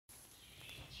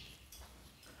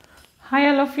Hi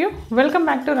all of you, welcome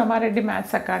back to Ramareddy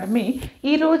Maths Academy.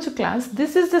 Ee roju class,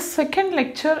 this is the second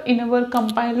lecture in our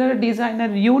compiler designer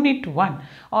unit 1.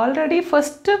 Already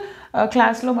first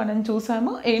class lo manam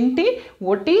chusamu enti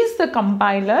what is the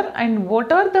compiler and what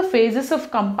are the phases of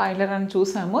compiler ani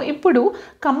chusamu. Ippudu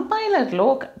compiler lo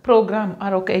program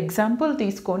or oka example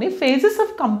teeskoni phases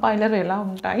of compiler ela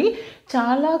untayi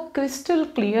చాలా crystal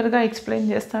క్లియర్గా explain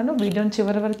చేస్తాను. వీడియోని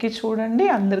చివరి వరకు చూడండి,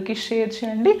 అందరికీ share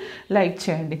చేయండి, like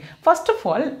చేయండి. First of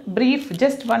all brief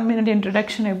just 1 minute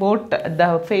introduction about the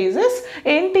phases.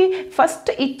 ఏంటి,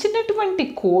 ఫస్ట్ ఇచ్చినటువంటి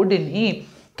కోడ్ని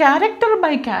క్యారెక్టర్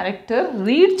బై క్యారెక్టర్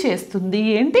రీడ్ చేస్తుంది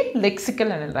ఏంటి,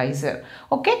 లెక్సికల్ అనలైజర్.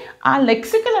 ఓకే, ఆ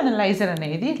లెక్సికల్ అనలైజర్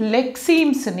అనేది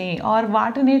లెక్సీమ్స్ని ఆర్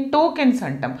వాటిని టోకెన్స్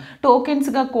అంటాం.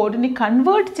 టోకెన్స్గా కోడ్ని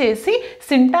కన్వర్ట్ చేసి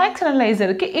సింటాక్స్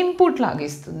అనలైజర్కి ఇన్పుట్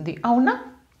లాగిస్తుంది. అవునా,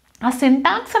 ఆ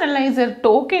సింటాక్స్ అనలైజర్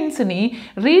టోకెన్స్ని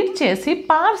రీడ్ చేసి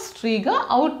పార్స్ ట్రీగా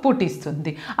అవుట్పుట్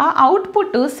ఇస్తుంది. ఆ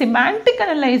అవుట్పుట్ సిమాంటిక్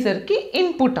అనలైజర్కి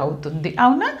ఇన్పుట్ అవుతుంది.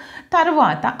 అవునా,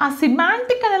 తర్వాత ఆ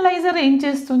సిమాంటిక్ అనలైజర్ ఏం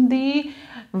చేస్తుంది,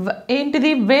 ఏంటిది,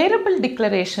 వేరియబుల్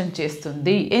డిక్లరేషన్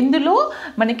చేస్తుంది. ఎందులో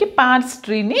మనకి పార్స్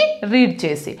ట్రీని రీడ్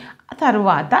చేసి.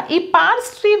 తర్వాత ఈ పార్స్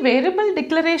ట్రీ వేరియబుల్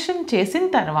డిక్లరేషన్ చేసిన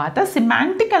తర్వాత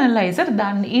సిమాంటిక్ అనలైజర్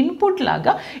దాన్ని ఇన్పుట్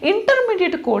లాగా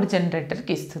ఇంటర్మీడియట్ కోడ్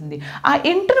జనరేటర్కి ఇస్తుంది. ఆ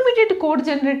ఇంటర్మీడియట్ కోడ్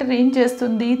జనరేటర్ ఏం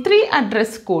చేస్తుంది, 3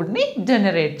 అడ్రస్ కోడ్ని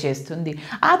జనరేట్ చేస్తుంది.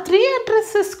 ఆ 3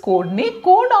 అడ్రసెస్ కోడ్ని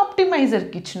కోడ్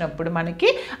ఆప్టిమైజర్కి ఇచ్చినప్పుడు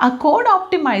మనకి ఆ కోడ్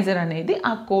ఆప్టిమైజర్ అనేది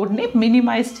ఆ కోడ్ని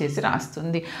మినిమైజ్ చేసి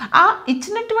రాస్తుంది. ఆ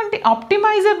ఇచ్చినటువంటి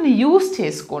ఆప్టిమైజర్ని యూస్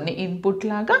చేసుకొని ఇన్పుట్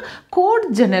లాగా కోడ్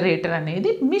జనరేటర్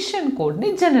అనేది మిషన్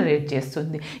కోడ్ని జనరేట్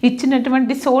చేస్తుంది.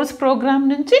 ఇచ్చినటువంటి సోర్స్ ప్రోగ్రామ్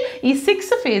నుంచి ఈ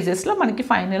 6 ఫేజెస్లో మనకి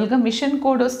ఫైనల్గా మిషన్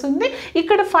కోడ్ వస్తుంది.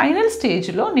 ఇక్కడ ఫైనల్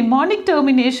స్టేజ్లో నిమానిక్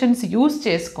టర్మినేషన్స్ యూస్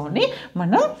చేసుకొని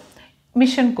మనం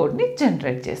మిషన్ కోడ్ని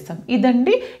జనరేట్ చేస్తాం.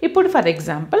 ఇదండి. ఇప్పుడు for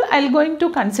example I going to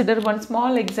consider one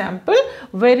small example,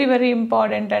 very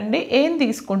important అండి. ఏం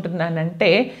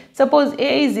తీసుకుంటున్నానంటే, suppose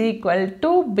A is equal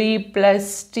to B plus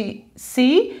C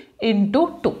into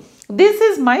 2. This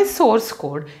is my source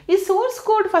code. ఈ సోర్స్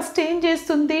కోడ్ ఫస్ట్ ఏం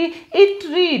చేస్తుంది, it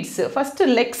reads first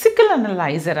lexical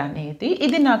analyser అనేది,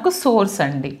 ఇది నాకు source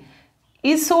అండి.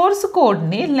 ఈ సోర్స్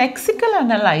కోడ్ని లెక్సికల్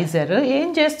అనలైజర్ ఏం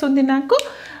చేస్తుంది, నాకు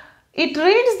it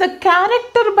reads the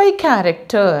character by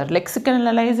character. Lexical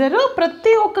analyser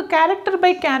ప్రతి ఒక్క క్యారెక్టర్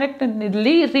బై క్యారెక్టర్ని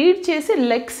రీడ్ చేసి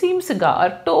లెక్సీమ్స్గా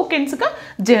టోకెన్స్గా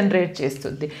జనరేట్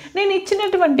చేస్తుంది. నేను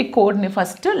ఇచ్చినటువంటి కోడ్ని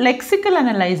ఫస్ట్ లెక్సికల్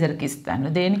అనలైజర్కి ఇస్తాను.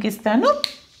 దేనికి ఇస్తాను,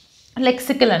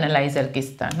 లెక్సికల్ అనలైజర్కి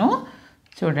ఇస్తాను.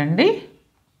 చూడండి,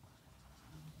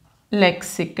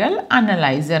 లెక్సికల్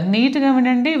అనలైజర్, నీట్గా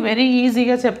వినండి, వెరీ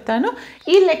ఈజీగా చెప్తాను.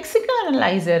 ఈ lexical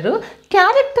analyser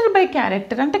character by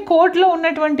character అంటే కోడ్లో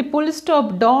ఉన్నటువంటి full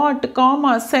stop, dot,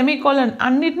 comma, semicolon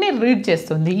అన్నిటినీ రీడ్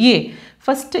చేస్తుంది.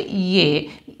 ఫస్ట్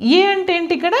ఏ అంటే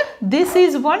ఏంటి, ఇక్కడ this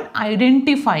is one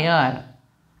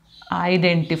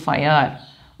identifier.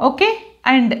 Okay,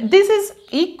 and this is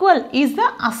equal is the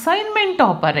assignment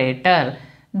operator.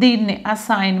 దీన్ని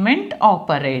అసైన్మెంట్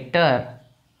ఆపరేటర్.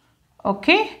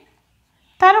 ఓకే,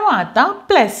 తర్వాత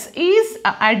plus is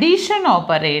addition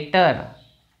operator.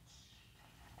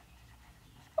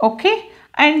 Okay,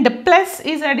 and plus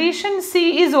is addition, C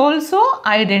is also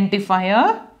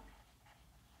identifier,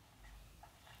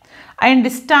 and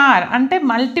star అంటే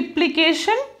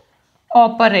multiplication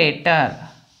operator.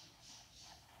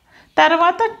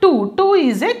 తర్వాత 2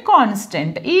 is a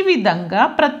constant. ఈ విధంగా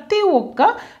ప్రతి ఒక్క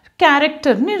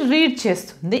క్యారెక్టర్ని read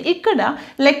చేస్తుంది. ఇక్కడ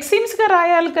లెక్సిమ్స్గా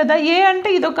రాయాలి కదా, ఏ అంటే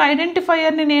ఇదొక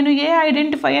ఐడెంటిఫైయర్ని నేను ఏ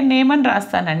ఐడెంటిఫైయర్ నేమ్ అని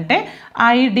రాస్తానంటే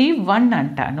ID1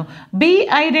 అంటాను. బి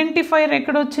ఐడెంటిఫైయర్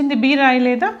ఎక్కడ వచ్చింది, బి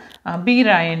రాయలేదా, బి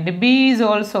రాయండి. B is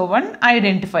also one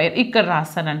identifier. ఇక్కడ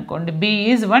రాస్తాను అనుకోండి, బి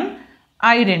ఈజ్ వన్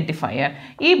ఐడెంటిఫైయర్.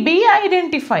 ఈ బి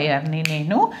ఐడెంటిఫైయర్ని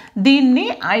నేను దీన్ని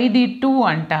ID2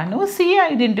 అంటాను, సి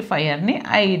ఐడెంటిఫైయర్ని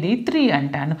ID3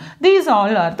 అంటాను. These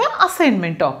all are the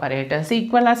assignment operators.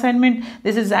 Equal assignment,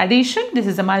 this is addition, this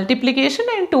is a multiplication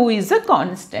and 2 is a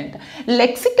constant.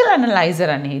 Lexical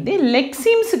analyser అనేది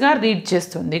లెక్సీమ్స్గా read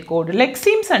చేస్తుంది కోడ్.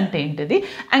 లెక్సీమ్స్ అంటే ఏంటిది,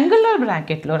 angular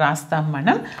బ్రాకెట్లో రాస్తాం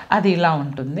మనం. అది ఇలా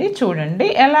ఉంటుంది, చూడండి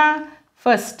ఎలా.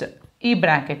 ఫస్ట్ ఈ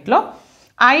బ్రాకెట్లో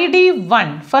ID1,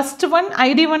 ఫస్ట్ వన్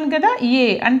ID1 కదా, ఏ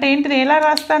అంటే ఏంటిది, ఎలా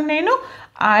రాస్తాను నేను,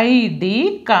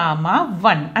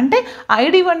 ID1 అంటే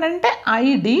ID1 అంటే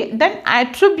ID, then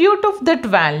attribute of that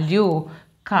value,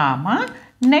 comma,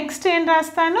 next ఏం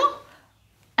రాస్తాను,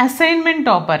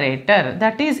 assignment operator,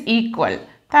 that is equal.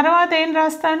 తర్వాత ఏం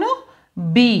రాస్తాను,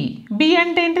 బి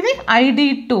అంటే ఏంటిది,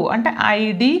 ID2 అంటే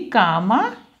ID,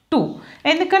 2.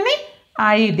 ఎందుకని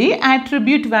ID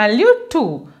attribute value 2,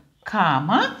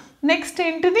 comma, next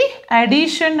ఏంటిది,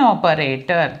 అడిషన్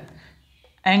ఆపరేటర్.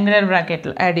 యాంగులర్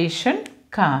బ్రాకెట్లో అడిషన్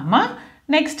కామా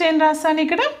నెక్స్ట్ ఏం రాస్తాను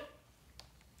ఇక్కడ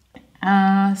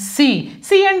సి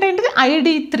అంటే ఏంటిది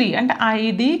ID3 అంటే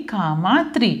ID కామా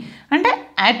 3 అంటే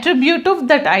attribute of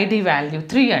that ID value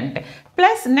 3 అంటే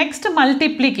ప్లస్ నెక్స్ట్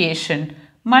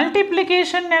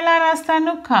మల్టిప్లికేషన్ ఎలా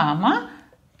రాస్తాను కామా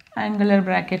యాంగులర్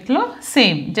బ్రాకెట్లో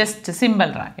సేమ్ జస్ట్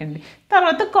సింబల్ రాయండి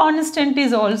తర్వాత constant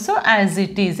is also as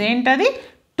it is ఏంటది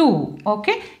 2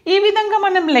 ఓకే ఈ విధంగా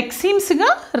మనం లెక్సిమ్స్గా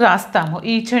రాస్తాము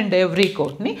ఈచ్ అండ్ ఎవ్రీ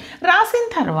కోడ్ని రాసిన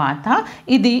తర్వాత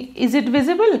ఇది ఇజ్ ఇట్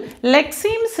విజిబుల్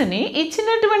లెక్సిమ్స్ని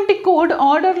ఇచ్చినటువంటి కోడ్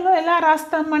ఆర్డర్లో ఎలా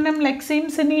రాస్తాం మనం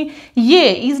లెక్సిమ్స్ని ఏ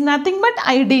ఈజ్ నథింగ్ బట్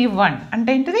ID1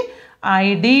 అంటే ఏంటిది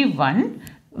ID1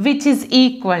 which is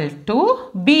equal to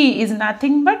B is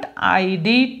nothing but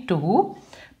ID2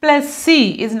 plus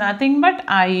C is nothing but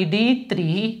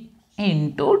ID3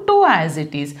 into 2 as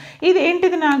it is. ఇది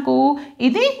ఏంటిది నాకు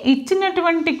ఇది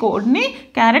ఇచ్చినటువంటి కోడ్ని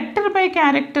క్యారెక్టర్ బై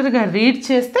క్యారెక్టర్గా రీడ్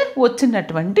చేస్తే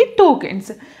వచ్చినటువంటి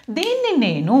టోకెన్స్ దీన్ని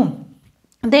నేను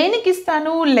దేనికి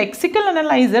ఇస్తాను లెక్సికల్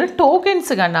అనలైజర్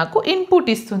టోకెన్స్గా నాకు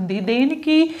ఇన్పుట్ ఇస్తుంది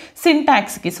దేనికి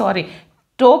సింటాక్స్కి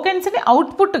టోకెన్స్ని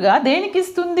అవుట్పుట్గా దేనికి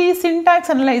ఇస్తుంది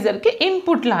సింటాక్స్ అనలైజర్కి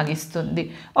ఇన్పుట్ లాగిస్తుంది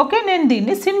ఓకే నేను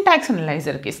దీన్ని సింటాక్స్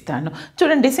అనలైజర్కి ఇస్తాను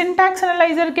చూడండి సింటాక్స్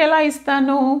అనలైజర్కి ఎలా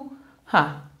ఇస్తాను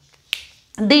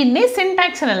దీన్ని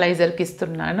సింటాక్స్ అనలైజర్కి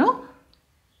ఇస్తున్నాను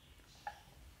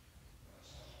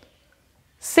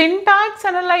సింటాక్స్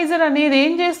అనలైజర్ అనేది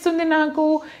ఏం చేస్తుంది నాకు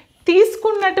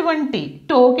తీసుకున్నటువంటి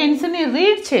టోకెన్స్ని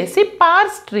రీడ్ చేసి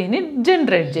పార్స్ ట్రీని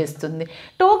జనరేట్ చేస్తుంది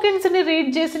టోకెన్స్ని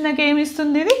రీడ్ చేసి నాకు ఏమి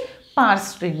ఇస్తుంది ఇది పార్స్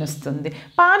ట్రీని వస్తుంది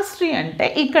పార్స్ ట్రీ అంటే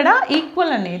ఇక్కడ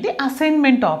ఈక్వల్ అనేది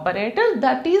assignment operator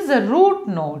that is root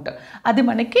node అది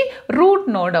మనకి రూట్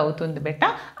నోడ్ అవుతుంది బెట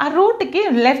ఆ రూట్కి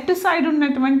లెఫ్ట్ సైడ్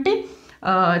ఉన్నటువంటి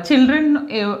చిల్డ్రన్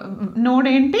నోడ్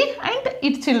ఏంటి and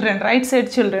it children right side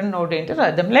children node ఏంటి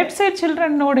రాద్దాం లెఫ్ట్ సైడ్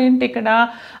చిల్డ్రన్ నోడ్ ఏంటి ఇక్కడ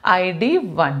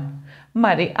ID1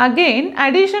 మరి అగైన్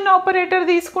అడిషన్ ఆపరేటర్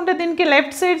తీసుకుంటే దీనికి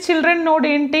లెఫ్ట్ సైడ్ చిల్డ్రన్ నోడ్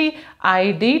ఏంటి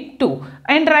ID2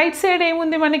 అండ్ రైట్ సైడ్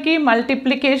ఏముంది మనకి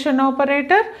మల్టిప్లికేషన్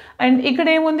ఆపరేటర్ అండ్ ఇక్కడ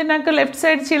ఏముంది నాకు లెఫ్ట్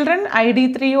సైడ్ చిల్డ్రన్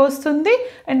ID3 వస్తుంది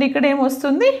అండ్ ఇక్కడ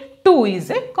ఏమొస్తుంది 2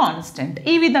 ఈజ్ ఏ కాన్స్టెంట్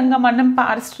ఈ విధంగా మనం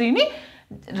పార్స్ ట్రీని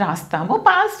రాస్తాము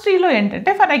పార్స్ ట్రీలో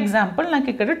ఏంటంటే ఫర్ ఎగ్జాంపుల్ నాకు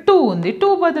ఇక్కడ 2 ఉంది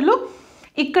 2 బదులు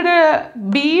ఇక్కడ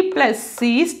B plus C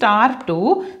star 2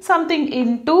 something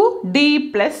into D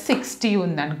plus 60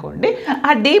 ఉందనుకోండి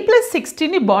ఆ D ప్లస్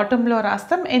 60ని బాటంలో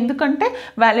రాస్తాం ఎందుకంటే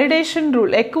వ్యాలిడేషన్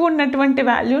రూల్ ఎక్కువ ఉన్నటువంటి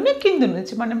వాల్యూని కింద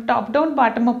నుంచి మనం టాప్ డౌన్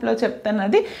బాటమ్ అప్లో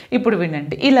చెప్తానది ఇప్పుడు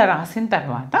వినండి ఇలా రాసిన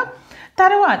తర్వాత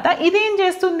ఇదేం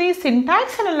చేస్తుంది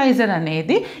సింటాక్స్ అనలైజర్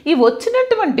అనేది ఈ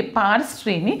వచ్చినటువంటి పార్స్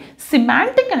ట్రీని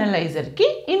సిమాంటిక్ అనలైజర్కి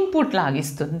ఇన్పుట్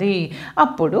లాగిస్తుంది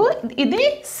అప్పుడు ఇది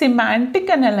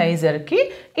సిమాంటిక్ అనలైజర్కి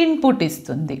ఇన్పుట్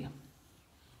ఇస్తుంది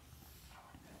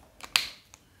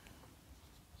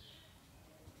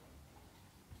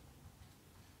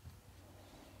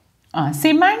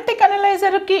సిమాంటిక్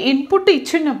అనలైజర్కి ఇన్పుట్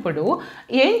ఇచ్చినప్పుడు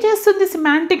ఏం చేస్తుంది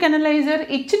సిమాంటిక్ అనలైజర్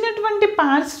ఇచ్చినటువంటి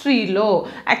పార్స్ ట్రీలో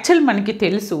యాక్చువల్ మనకి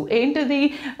తెలుసు ఏంటిది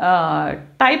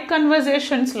టైప్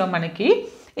కన్వర్జేషన్స్లో మనకి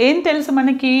ఏం తెలుసు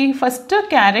మనకి ఫస్ట్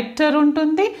క్యారెక్టర్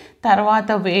ఉంటుంది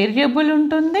తర్వాత వేరియబుల్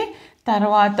ఉంటుంది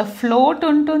తర్వాత ఫ్లోట్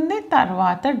ఉంటుంది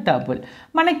తర్వాత డబుల్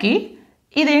మనకి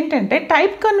ఇదేంటంటే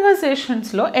టైప్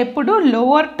కన్వర్జేషన్స్లో ఎప్పుడు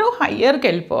లోవర్ టు హయ్యర్కి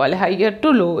వెళ్ళిపోవాలి హయ్యర్ టు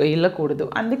లో వెళ్ళకూడదు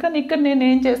అందుకని ఇక్కడ నేను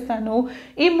ఏం చేస్తాను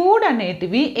ఈ మూడు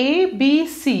అనేటివి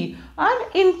ABC are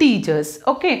integers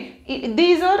okay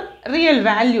these are real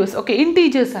values okay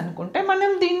integers అనుకుంటే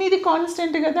మనం దీన్ని ఇది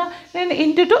కాన్స్టెంట్ కదా నేను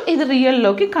ఇంటూ ఇది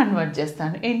రియల్లోకి కన్వర్ట్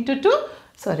చేస్తాను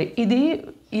ఇది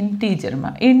ఇంటీజర్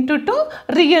ఇంటూ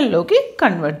రియల్లోకి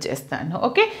కన్వర్ట్ చేస్తాను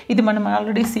ఓకే ఇది మనం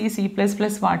ఆల్రెడీ C++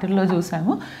 వాటిల్లో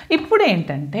చూసాము ఇప్పుడు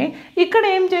ఏంటంటే ఇక్కడ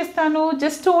ఏం చేస్తాను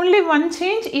జస్ట్ ఓన్లీ వన్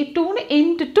చేంజ్ ఈ 2ని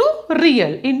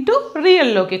ఇంటూ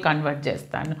రియల్లోకి కన్వర్ట్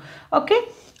చేస్తాను ఓకే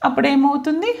అప్పుడు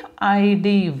ఏమవుతుంది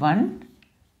ID1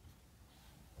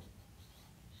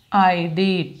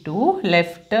 ID2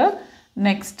 left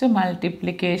next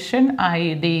multiplication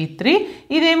ID3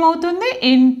 ఇదేమవుతుంది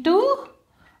into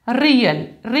real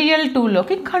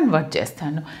 2లోకి convert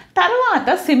చేస్తాను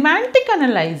తర్వాత సిమాంటిక్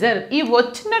అనలైజర్ ఈ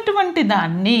వచ్చినటువంటి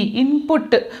దాన్ని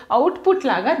అవుట్పుట్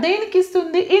లాగా దేనికి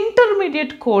ఇస్తుంది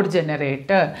ఇంటర్మీడియట్ కోడ్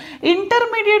జనరేటర్కి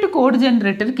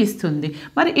ఇస్తుంది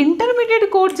మరి ఇంటర్మీడియట్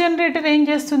కోడ్ జనరేటర్ ఏం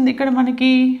చేస్తుంది ఇక్కడ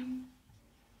మనకి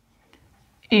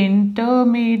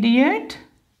ఇంటర్మీడియట్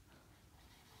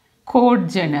కోడ్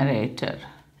జనరేటర్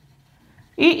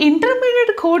ఈ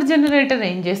ఇంటర్మీడియట్ కోడ్ జనరేటర్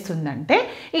ఏం చేస్తుందంటే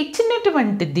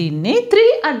ఇచ్చినటువంటి దీన్ని 3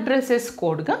 అడ్రసెస్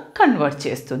కోడ్గా కన్వర్ట్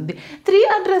చేస్తుంది. 3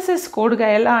 అడ్రసెస్ కోడ్గా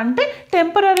ఎలా అంటే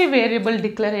టెంపరరీ వేరియబుల్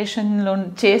డిక్లరేషన్లో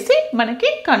చేసి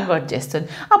మనకి కన్వర్ట్ చేస్తుంది.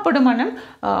 అప్పుడు మనం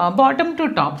బాటమ్ టు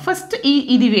టాప్ ఫస్ట్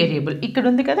ఇది వేరియబుల్ ఇక్కడ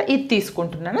ఉంది కదా, ఇది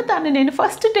తీసుకుంటున్నాను. దాన్ని నేను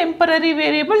ఫస్ట్ టెంపరరీ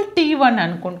వేరియబుల్ T1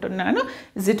 అనుకుంటున్నాను.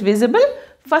 Is it visible?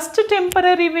 First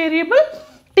temporary variable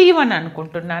T1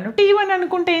 అనుకుంటున్నాను. T1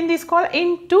 అనుకుంటే ఏం తీసుకోవాలి?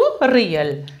 ఇంటూ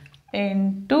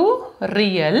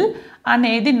రియల్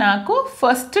అనేది నాకు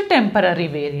ఫస్ట్ టెంపరరీ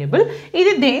వేరియబుల్.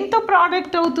 ఇది దేంతో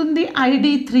ప్రోడక్ట్ అవుతుంది?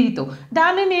 ID3తో.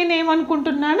 దాన్ని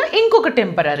నేనేమనుకుంటున్నాను? ఇంకొక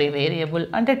టెంపరరీ వేరియబుల్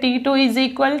అంటే T2 is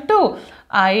equal to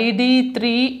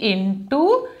ID3 into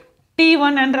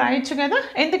T1 అని రాయొచ్చు కదా,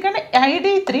 ఎందుకంటే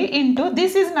ID3 into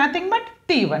this is nothing but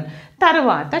T1.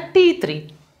 తర్వాత T3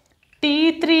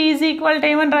 ఈజ్ ఈక్వల్ టు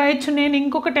ఏమని రాయొచ్చు? నేను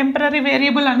ఇంకొక టెంపరరీ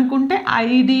వేరియబుల్ అనుకుంటే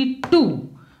ID2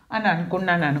 అని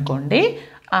అనుకున్నాను అనుకోండి.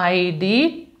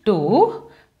 ID2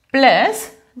 plus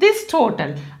this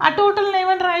total. ఆ టోటల్ని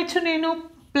ఏమని రాయొచ్చు నేను?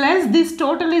 Plus this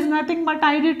total is nothing but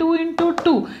ID2 into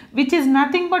 2 which is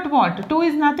nothing but what? 2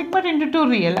 is nothing but into 2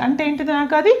 real అంటే ఏంటిది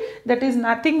నాకు అది? That is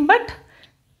nothing but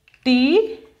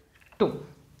T2.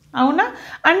 అవునా?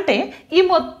 అంటే ఈ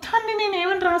మొత్తాన్ని నేను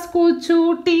ఏమని రాసుకోవచ్చు?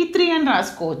 T3 అని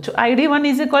రాసుకోవచ్చు. ID1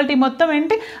 ఈజ్ ఈక్వల్ టు మొత్తం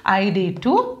ఏంటి?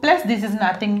 ID2 plus this is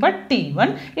nothing but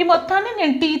T1. ఈ మొత్తాన్ని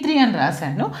నేను T3 అని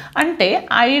రాశాను. అంటే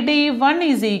ID1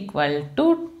 is equal to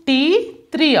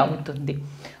T3 అవుతుంది.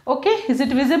 Okay, is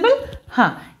it visible?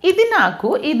 ఇది నాకు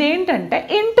ఇదేంటంటే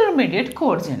ఇంటర్మీడియట్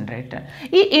కోడ్ జనరేటర్.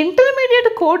 ఈ ఇంటర్మీడియట్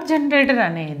కోడ్ జనరేటర్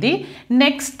అనేది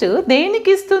నెక్స్ట్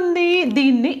దేనికి ఇస్తుంది?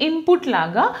 దీన్ని ఇన్పుట్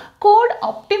లాగా కోడ్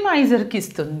ఆప్టిమైజర్కి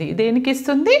ఇస్తుంది. దేనికి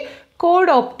ఇస్తుంది?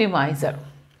 Code optimizer.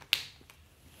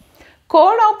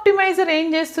 కోడ్ ఆప్టిమైజర్ ఏం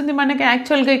చేస్తుంది మనకి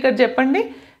యాక్చువల్గా ఇక్కడ చెప్పండి?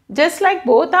 Just like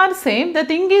both are same. The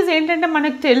thing is ఏంటంటే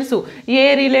మనకు తెలుసు ఏ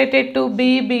related to be,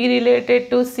 be related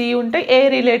to C ఉంటే ఏ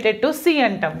రిలేటెడ్ టు సి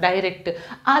అంటాం డైరెక్ట్.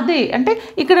 అదే అంటే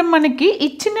ఇక్కడ మనకి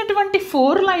ఇచ్చినటువంటి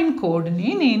 4 లైన్ కోడ్ని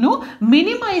నేను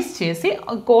మినిమైజ్ చేసి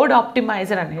కోడ్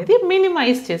ఆప్టిమైజర్ అనేది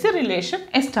మినిమైజ్ చేసి రిలేషన్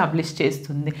ఎస్టాబ్లిష్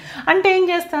చేస్తుంది. అంటే ఏం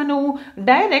చేస్తాను?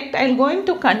 Direct I going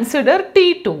to consider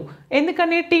T2.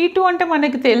 ఎందుకని? T2 అంటే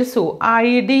మనకి తెలుసు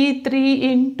ID3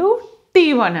 ఇంటూ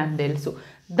T1 అని తెలుసు.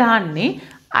 దాన్ని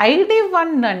ID1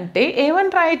 అంటే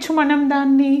ఏమని రాయొచ్చు మనం?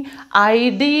 దాన్ని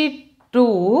ID2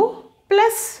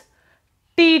 ప్లస్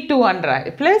T2 అని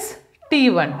రాయి plus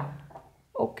T1.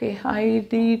 Okay,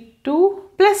 ID2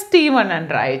 plus T1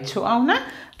 అని రాయొచ్చు. అవునా?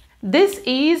 This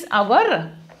is our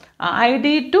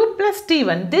ID2 plus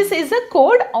T1. This is a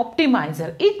code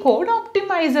optimizer. ఈ కోడ్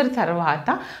ఆప్టిమైజర్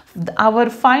తర్వాత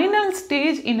hour final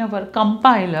stage in our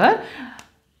compiler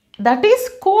that is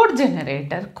code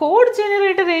generator. Code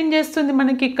generator ఏం చేస్తుంది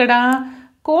మనకి? ఇక్కడ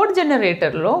code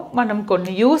జనరేటర్లో మనం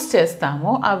కొన్ని యూస్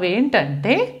చేస్తాము.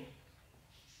 అవేంటంటే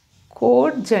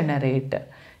కోడ్ జనరేటర్.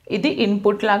 ఇది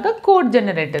ఇన్పుట్ లాగా కోడ్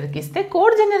జనరేటర్కి ఇస్తే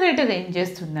కోడ్ జనరేటర్ ఏం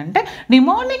చేస్తుందంటే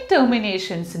నిమోనిక్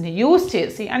టర్మినేషన్స్ని యూస్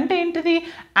చేసి, అంటే ఏంటిది?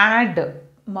 Add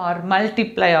are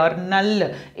multiply are null,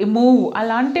 move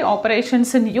అలాంటి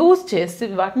ఆపరేషన్స్ని యూజ్ చేసి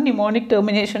వాటిని నిమోనిక్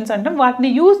టర్మినేషన్స్ అంటాం. వాటిని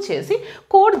యూజ్ చేసి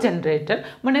కోడ్ జనరేటర్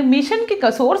మన మిషన్కి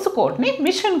సోర్స్ కోడ్ని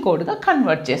మిషన్ కోడ్గా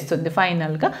కన్వర్ట్ చేస్తుంది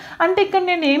ఫైనల్గా. అంటే ఇక్కడ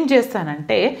నేను ఏం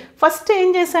చేస్తానంటే ఫస్ట్ ఏం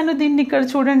చేశాను? దీన్ని ఇక్కడ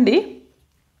చూడండి.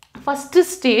 First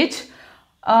stage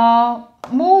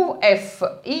move F.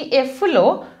 ఈ ఎఫ్లో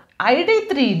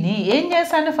ID3ని ఏం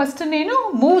చేశాను? ఫస్ట్ నేను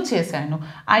మూవ్ చేశాను.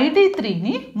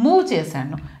 ID3ని మూవ్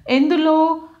చేశాను. ఎందులో?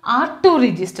 R2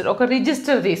 register. ఒక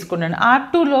రిజిస్టర్ తీసుకున్నాను,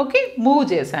 R2లోకి మూవ్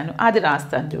చేశాను. అది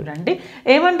రాస్తాను చూడండి.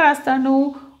 ఏమని రాస్తాను?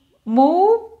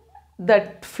 Move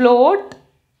that float,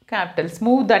 Capitals,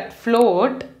 move that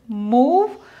float,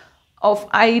 move of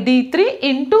ID3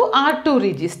 into R2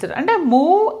 register. అంటే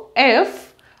move F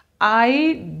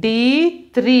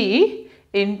ID3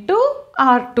 into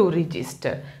R2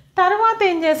 register. తర్వాత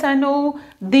ఏం చేశాను?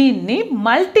 దీన్ని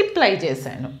మల్టిప్లై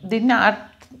చేశాను. దీన్ని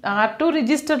R2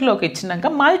 రిజిస్టర్లోకి ఇచ్చినాక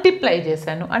మల్టిప్లై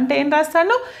చేశాను. అంటే ఏం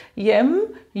రాస్తాను?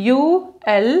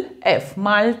 MULF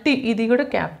మల్టీ, ఇది కూడా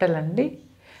క్యాపిటల్ అండి.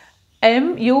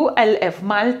 MULF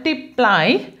multiply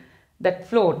that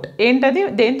float. ఏంటది?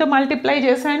 దేంతో మల్టిప్లై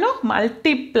చేశాను?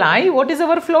 Multiply what is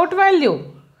our float value?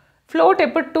 Float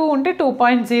ఎప్పుడు 2 ఉంటే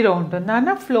 2.0 ఉంటుంది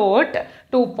అన్న. Float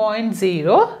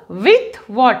 2.0 with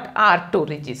what? R2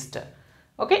 register.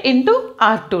 Okay, into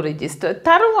R2 register.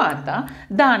 తర్వాత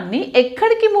దాన్ని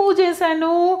ఎక్కడికి మూవ్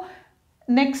చేశాను?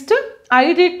 నెక్స్ట్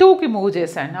ID2కి మూవ్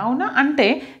చేశాను. అవునా? అంటే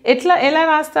ఎలా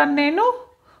రాస్తాను నేను?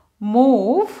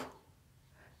 Move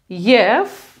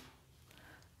F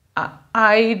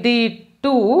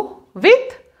ID2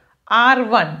 with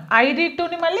R1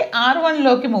 ID2ని మళ్ళీ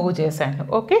R1లోకి మూవ్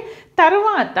చేశాను. ఓకే,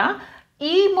 తర్వాత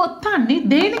ఈ మొత్తాన్ని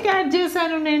దేనికి యాడ్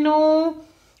చేశాను నేను?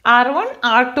 R1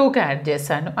 R2కి యాడ్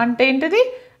చేశాను. అంటే ఏంటిది?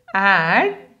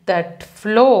 Add that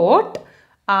float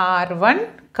R1,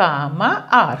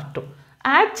 R2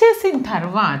 add చేసిన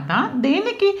తర్వాత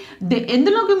దేనికి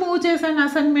ఎందులోకి మూవ్ చేశాను?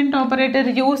 అసైన్మెంట్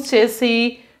ఆపరేటర్ యూజ్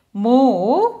చేసి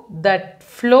move that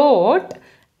float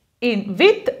in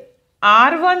with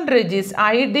R1 register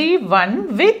ID1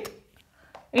 with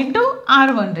into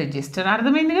R1 register.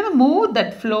 అర్థమైంది కదా? Move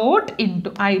that float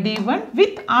into ID1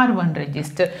 with R1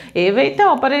 register. ఏవైతే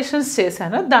ఆపరేషన్స్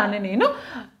చేశానో దాన్ని నేను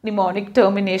నిమోనిక్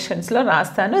టర్మినేషన్స్లో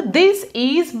రాస్తాను. This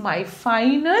is my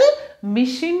final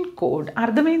machine code.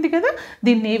 అర్థమైంది కదా?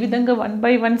 దీన్ని ఏ విధంగా 1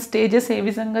 by 1 స్టేజెస్ ఏ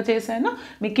విధంగా చేశానో.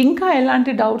 మీకు ఇంకా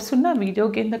ఎలాంటి డౌట్స్ ఉన్నా వీడియో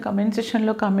కింద కమెంట్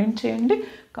సెక్షన్లో కమెంట్ చేయండి.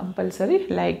 కంపల్సరీ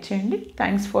లైక్ చేయండి.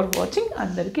 Thanks for watching.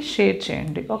 అందరికీ షేర్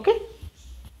చేయండి. ఓకే.